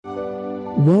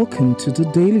Welcome to the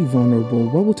Daily Vulnerable,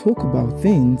 where we'll talk about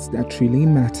things that really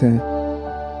matter.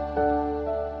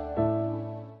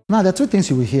 Now, there are two things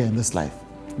you will hear in this life.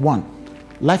 One,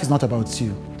 life is not about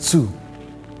you. Two,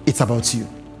 it's about you.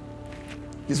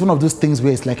 It's one of those things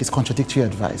where it's contradictory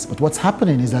advice. But what's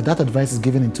happening is that advice is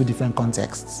given in two different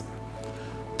contexts.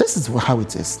 This is how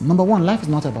it is. Number one, life is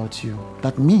not about you.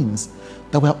 That means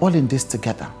that we're all in this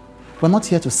together. We're not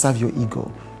here to serve your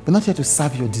ego. We're not here to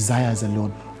serve your desires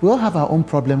alone. We all have our own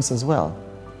problems as well.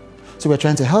 So we're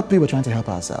trying to help you, we're trying to help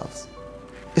ourselves.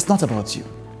 It's not about you.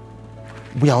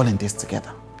 We are all in this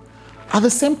together. At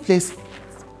the same place,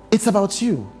 it's about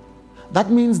you. That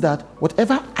means that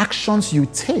whatever actions you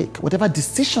take, whatever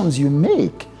decisions you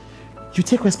make, you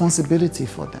take responsibility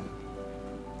for them.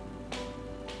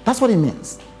 That's what it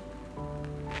means.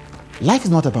 Life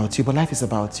is not about you, but life is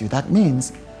about you. That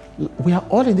means we are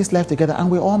all in this life together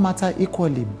and we all matter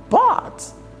equally,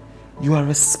 but you are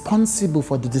responsible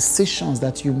for the decisions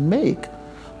that you make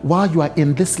while you are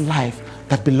in this life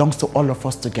that belongs to all of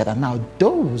us together. Now,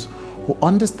 those who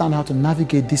understand how to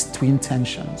navigate these twin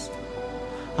tensions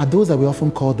are those that we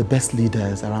often call the best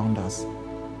leaders around us.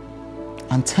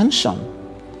 And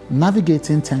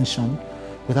navigating tension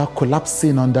without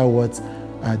collapsing under what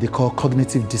they call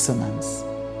cognitive dissonance.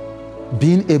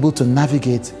 Being able to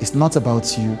navigate is not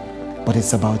about you, but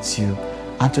it's about you.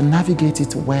 And to navigate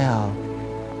it well,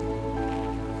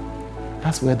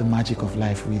 that's where the magic of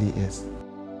life really is.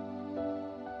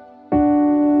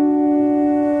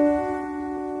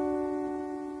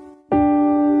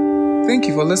 Thank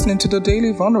you for listening to the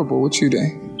Daily Vulnerable with Chude.